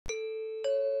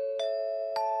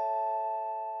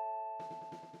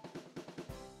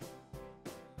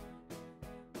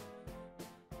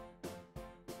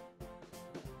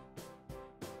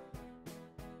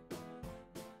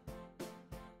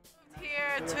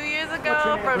2 years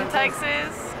ago from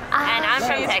Texas. And I'm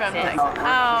from Texas.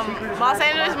 Los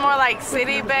Angeles more like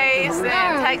city-based,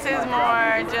 and Texas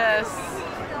more just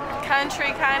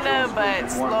country kind of, but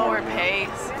slower pace.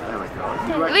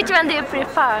 Which one do you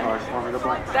prefer?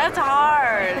 That's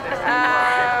hard.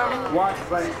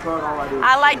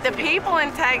 I like the people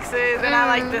in Texas, and I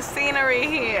like the scenery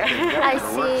here. I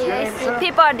see.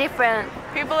 People are different.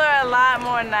 People are a lot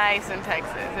more nice in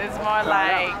Texas. It's more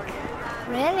like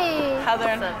Really?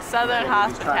 southern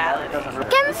hospitality.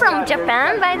 Came from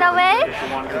Japan, by the way.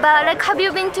 But like, have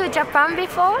you been to Japan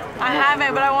before? I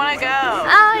haven't, but I want to go.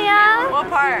 Oh yeah. What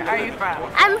part are you from?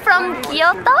 I'm from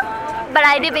Kyoto, but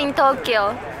I live in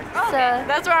Tokyo. So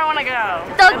That's where I want to go.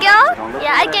 Tokyo?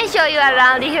 Yeah, I can show you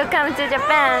around if you come to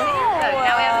Japan.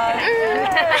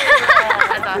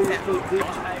 That's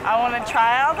awesome. I want to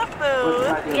try all the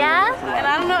food. Yeah? And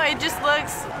I don't know, it just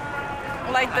looks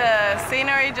like the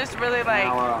scenery just really like,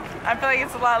 I feel like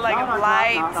it's a lot like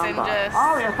lights and just.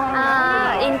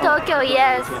 In Tokyo,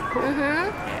 yes.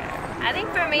 I think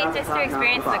for me, just to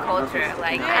experience the culture,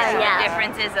 like the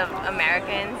differences of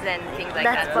Americans and things like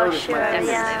That's that. for sure,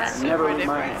 yeah. Super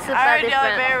different. Super I heard y'all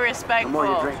are different. very respectful.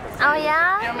 Oh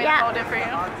yeah? You want me to hold it for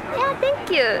you? Yeah, thank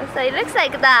you. So it looks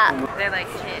like that. They're like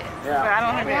shit. But I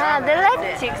don't think they Yeah, are. they're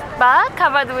like chicks bar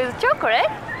covered with chocolate.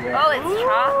 Oh, it's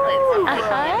chocolate.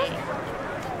 Uh-huh.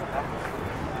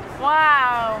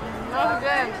 Wow, that's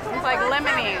good. It's like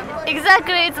lemony.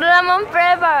 Exactly, it's lemon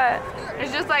flavor.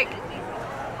 It's just like,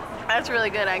 that's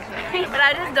really good actually. But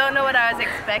I just don't know what I was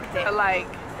expecting. But like,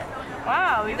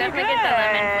 wow, these are Don't good. forget the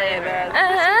lemon flavor.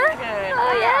 Good.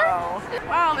 Oh yeah?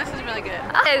 Wow, this is really good.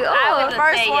 Oh, I would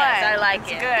First say one. yes, I like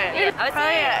It's it. good. I would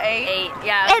Probably say an 8. 8.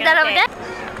 Yeah, I was out of gonna say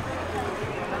 10?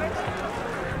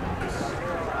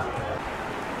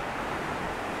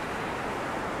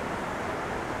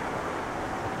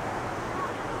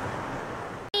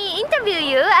 Interview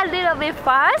you a little bit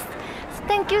first.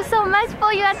 Thank you so much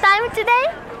for your time today.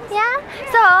 Yeah.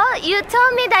 So you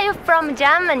told me that you're from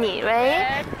Germany,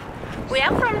 right? we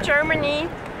are from Germany,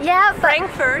 Yeah, but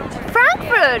Frankfurt.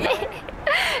 Frankfurt.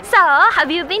 So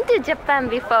have you been to Japan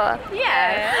before?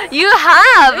 Yeah. You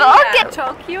have. Okay.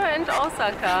 Tokyo and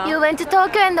Osaka. You went to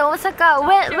Tokyo and Osaka.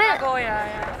 When?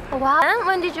 yeah. Wow.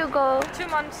 When did you go? 2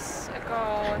 months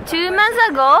ago. 2 months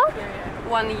ago.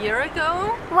 1 year ago.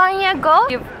 1 year ago.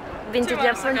 You've been to 2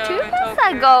 months Japan ago 2 in months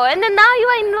Tokyo. ago, and then now you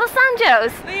are in Los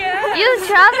Angeles. Yeah. You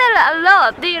travel a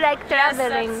lot. Do you like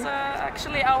traveling? That's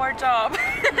actually our job.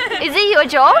 Is it your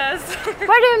job? Yes.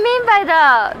 What do you mean by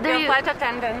that? Do We're you? flight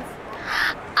attendants.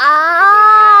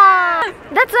 Ah,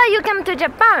 that's why you came to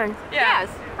Japan. Yes.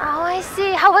 Oh, I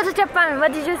see. How was Japan?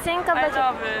 What did you think about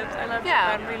Japan? it. I love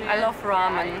Japan really. I love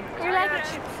ramen. You like it?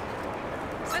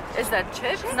 Is that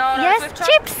chips? No, Yes,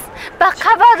 chips, but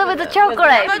covered with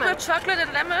chocolate. with chocolate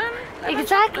and lemon.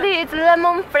 Exactly, it's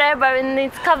lemon flavor and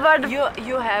it's covered.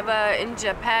 You have in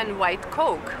Japan white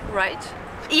Coke, right?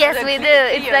 Yes, the we do. clear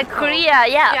It's like Coke. Korea,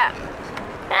 yeah. Yeah.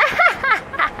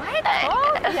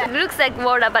 It looks like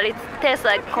water, but it tastes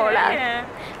like cola. Yeah.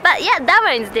 But yeah, that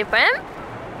one is different.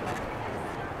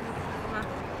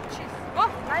 Oh,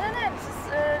 I don't know. It's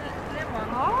lemon.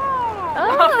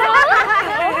 Oh.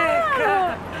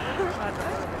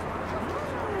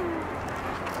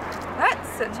 That's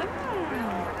such a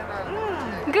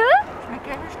Good?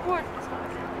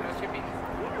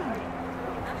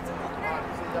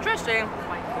 interesting.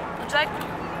 It's like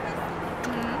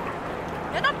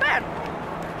yeah, not bad.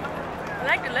 I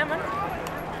like the lemon.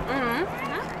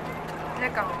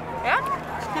 Lecker. Yeah?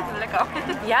 Lecker.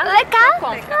 Yeah. Lekker?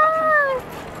 Lecker. Ah,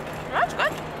 That's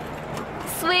good.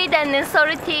 sweet and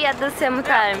salty at the same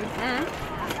time.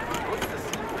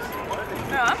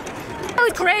 Yeah.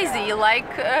 It's crazy, like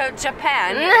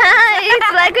Japan.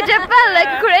 It's like Japan,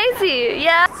 like crazy.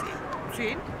 Yeah.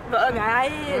 10?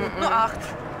 Nein, nur 8.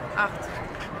 8.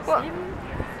 What?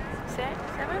 7?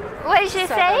 What did she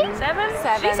say?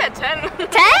 7? She said 10.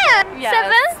 10? Yes,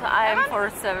 7? I'm for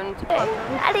 7.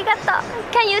 Arigato.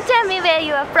 Can you tell me where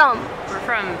you are from? We're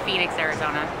from Phoenix,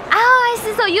 Arizona. Oh, I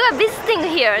see. So you are visiting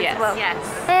here Yes. as well. Yes.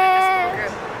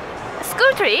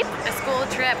 School trip? A school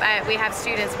trip. We have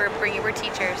students. We're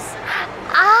teachers.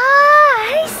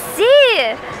 Ah, I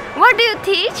see. What do you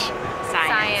teach?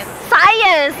 Science.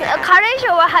 Science. College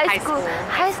or high High school? school.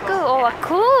 High school. Oh,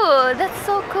 cool. That's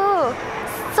so cool.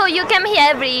 So you come here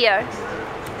every year?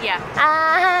 Yeah.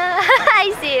 Ah,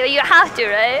 I see. You have to,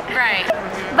 right? Right.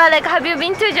 But like, have you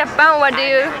been to Japan? What do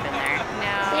you? I've never been there.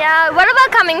 No. Yeah. What about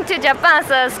coming to Japan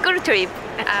as a school trip?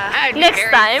 That'd be Next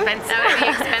very time. expensive. That would be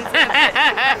expensive, but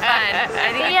fun. I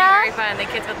think it'd Yeah. be very fun. The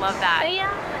kids would love that.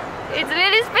 Yeah. It's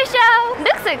really special.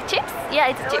 Looks like chips.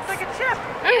 Yeah, it's chips. Looks like a chip.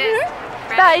 It is.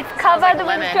 Mhm. But but it's covered like with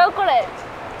lemon. chocolate.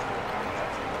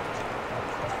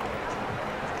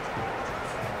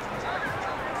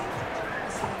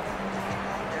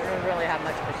 I don't really have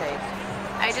much of a taste.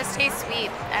 I just taste sweet.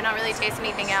 I don't really taste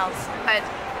anything else. But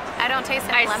I don't taste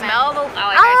I lemon. smell the you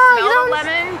smell don't- the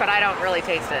lemon, but I don't really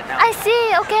taste it. No. I see,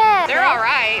 okay. They're all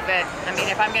right, but I mean,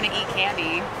 if I'm gonna eat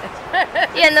candy,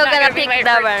 You're not gonna be pick my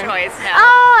that first one. choice now.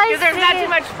 Oh, I Because there's not see. too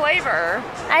much flavor.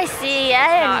 I see,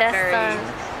 I Not very.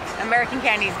 understand. American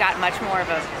candy's got much more of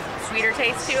a sweeter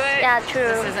taste to it. Yeah, true.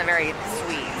 This isn't very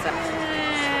sweet. So.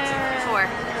 4.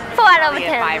 4 out of Probably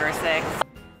 10. a 5 or 6.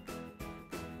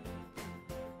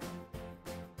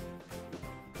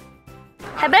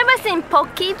 Have you ever seen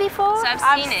Pocky before? So I've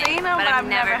I've seen it, seen them, but I've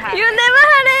never had You it. never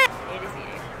had it? It is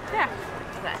eating. Yeah.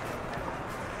 Okay.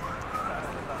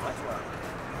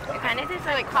 It kind of tastes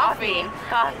like coffee.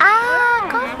 Ah,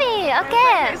 coffee,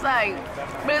 okay. It's like,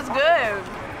 but it's good.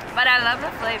 But I love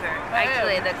the flavor.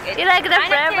 Actually, You like the kind of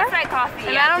flavor? tastes like coffee.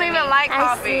 And yeah, I don't to even me. like I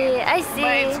coffee. see, I But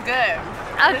it's see. good.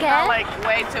 It's Okay. not like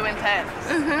way too intense.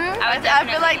 Mm-hmm. I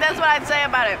feel like that's what I'd say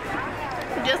about it.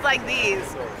 Just like these.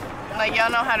 Like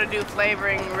y'all know how to do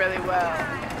flavoring really well.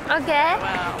 Okay.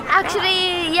 Wow.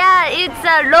 Actually, yeah, it's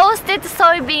a roasted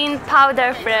soybean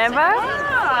powder flavor.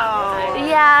 Wow.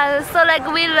 Yeah, so like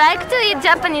we like to eat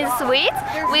Japanese sweets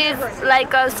with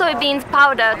like soybeans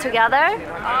powder together.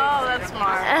 Oh, that's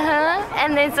smart.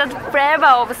 And it's a flavor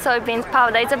of soybeans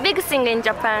powder. It's a big thing in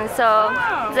Japan, so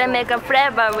they make a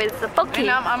flavor with the pocky.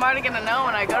 And I'm already gonna know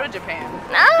when I go to Japan.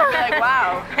 I'll be Ah. like,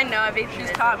 wow, I know, I've eaten she's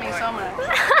this taught me before. so much.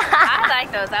 I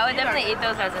like those. I would definitely eat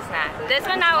those as a snack. This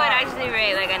one I would actually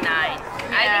rate like a 9.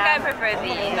 I think I prefer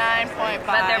these. 9.5.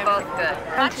 But they're both good.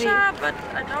 Matcha, but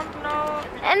I don't know.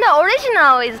 And the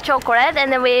original is chocolate,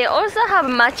 and then we also have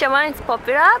matcha one. It's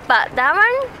popular, but that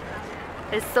one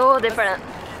is so different.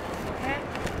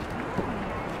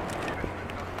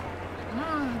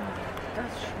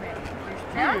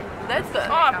 That's good.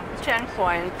 Oh, 10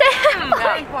 points.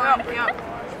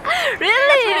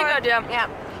 Really? Good, yeah.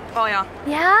 Oh, yeah.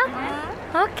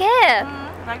 Yeah. Okay.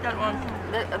 Like that one.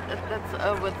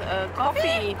 That's with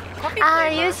coffee. Coffee Ah,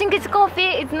 flavor. you think it's coffee?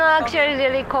 It's not actually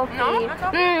really coffee. No, not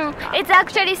coffee. It's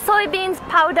actually soybeans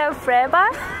powder flavor.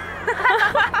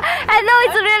 I know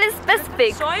it's really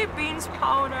specific. Soybeans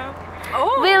powder.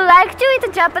 Oh. We like to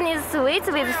eat Japanese sweets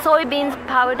with soybeans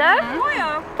powder. Oh,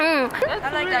 yeah. Mm.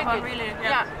 I like that one, really.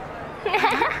 Yeah.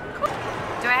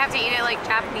 Do I have to eat it like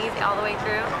Japanese all the way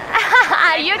through?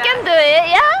 You can do it,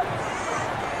 yeah?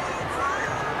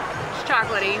 It's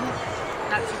chocolatey.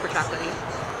 Not super chocolatey.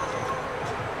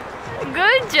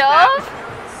 Good job.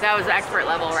 That was expert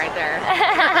level right there.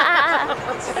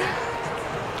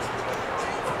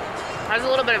 There's a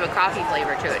little bit of a coffee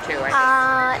flavor to it too,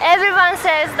 right? Everyone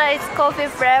says that it's coffee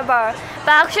flavor,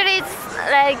 but actually it's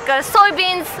like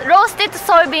roasted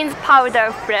soybeans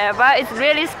powder flavor. It's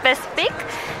really specific,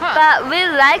 but we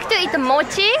like to eat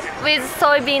mochi with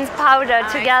soybeans powder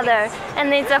together,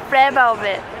 and it's a flavor of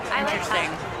it. I like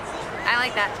Interesting. that. I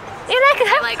like that. You like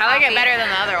that? I like I like it coffee. better than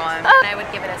the other one. Oh. I would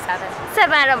give it a 7.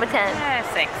 7 out of 10.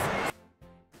 6.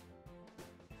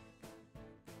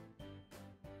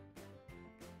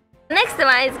 Next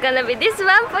one is gonna be this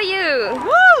one for you.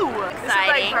 Woo! This is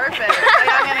like Exciting. perfect. Like,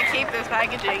 I'm gonna keep this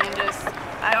packaging and just.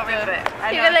 I don't rip it.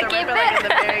 I You're don't gonna have to keep rip it. Like, in the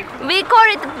very... it? We call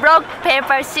it rock,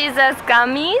 paper, scissors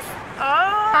gummies.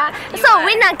 Oh! So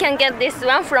winner can get this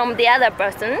one from the other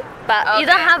person, but you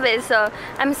don't Okay. have it, so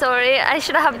I'm sorry. I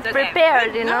should have okay.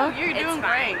 prepared, you No, know. you're doing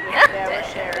fine. great. Yeah, we're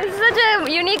sharing. It's such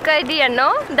a unique idea,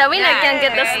 no? The winner Yeah, can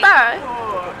get the right. star.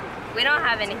 Cool. We don't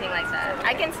have anything like that.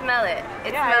 I can smell it.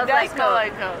 It Yeah, smells it does like smell Coke.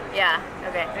 like Coke. Yeah,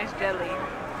 okay. It's jelly.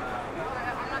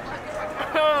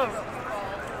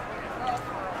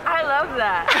 I love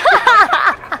that.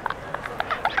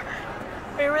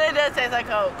 It really does taste like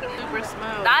Coke. Super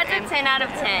smooth. That's and a 10 out of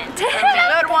 10.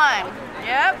 good one.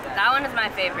 Yep. That one is my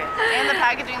favorite. And the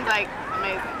packaging's like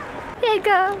amazing. Here you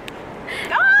go.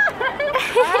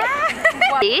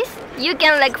 This, you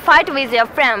can like fight with your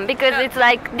friend because it's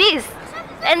like this.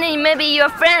 And then maybe your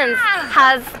friend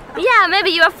has, maybe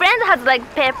your friend has like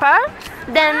paper.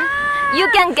 Then you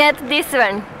can get this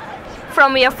one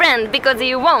from your friend because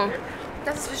you won.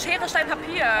 Das ist für Schere, Stein,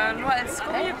 Papier. Nur als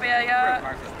Gummibär, ja.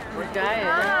 Geil.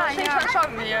 Ah, ja.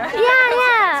 Schon mir.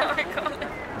 Yeah. Sorry, cool.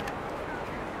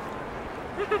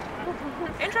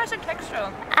 Interesting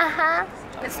texture.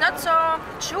 It's not so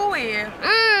chewy.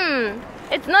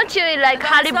 It's not chewy like It's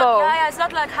not, Haribo. yeah, it's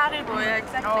not like Haribo, yeah,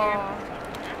 exactly.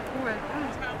 Cool.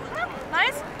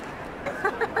 Nice.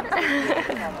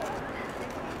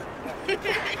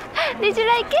 Did you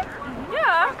like it?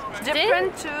 Yeah.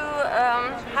 Different to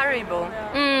Haribo.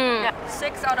 Yeah.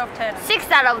 6 out of 10.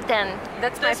 6 out of 10.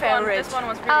 That's my favorite. This one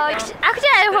was pretty good.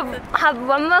 Actually, I have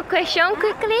one more question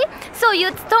quickly. So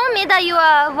you told me that you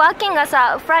are working as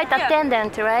a flight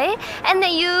attendant, right? And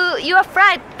then your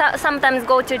flight sometimes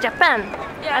go to Japan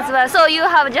as well. So you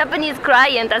have Japanese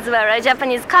client as well, right?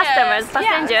 Japanese customers,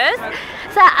 passengers.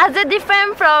 So are they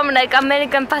different from like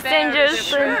American passengers?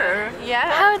 Sure.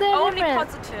 Yeah. How they Only different?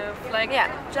 positive. Like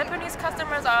Japanese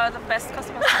customers are the best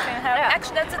customers you can have.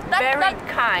 Actually, that's Very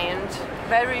kind,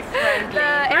 very friendly.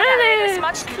 The airplane is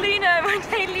much cleaner when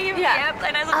they leave the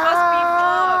airplane as opposed to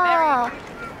before.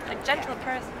 Very like gentle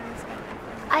persons.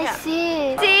 I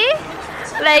see. See?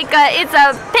 Like it's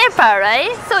a paper,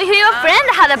 right? So if your friend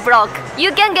had a block,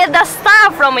 you can get the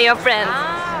star from your friend.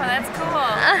 Oh, that's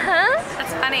cool.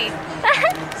 That's funny.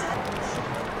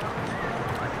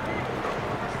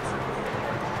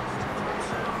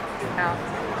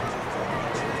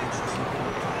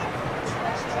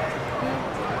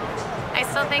 I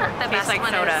still think the best like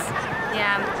one soda. is.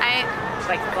 Yeah, It's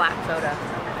like black soda.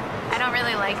 I don't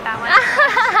really like that one.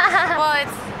 Well,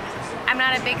 I'm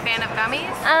not a big fan of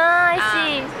gummies. I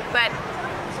see. But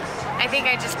I think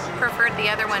I just preferred the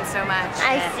other one so much.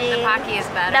 I see. The Pocky is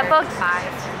better. The Pocky.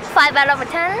 5 out of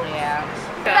 10? Yeah.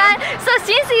 But, so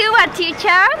since you are a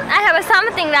teacher, I have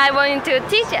something that I want you to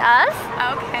teach us.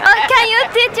 Okay. Can you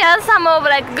teach us some of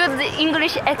like good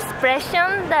English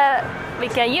expression that we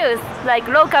can use, like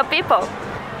local people?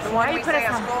 Why do you put us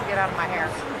on school? Get out of my hair.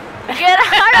 Get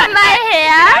out of my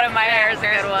hair? Out of my hair is a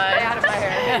good one. Get out of my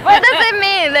hair. What does it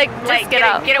mean? Like, just get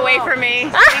out. Get away from me.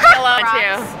 Leave me alone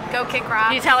too. Go kick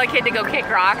rocks. You tell a kid to go kick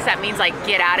rocks, that means like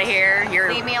get out of here.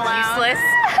 You're Leave me alone. useless.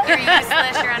 You're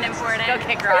useless. You're unimportant. Go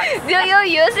kick rocks. Do you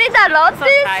use it a lot?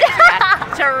 Sometimes,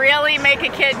 yeah. To really make a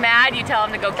kid mad, you tell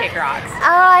him to go kick rocks.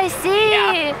 Oh, I see.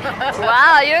 Yeah.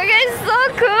 Wow, you guys are so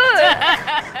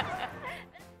cool.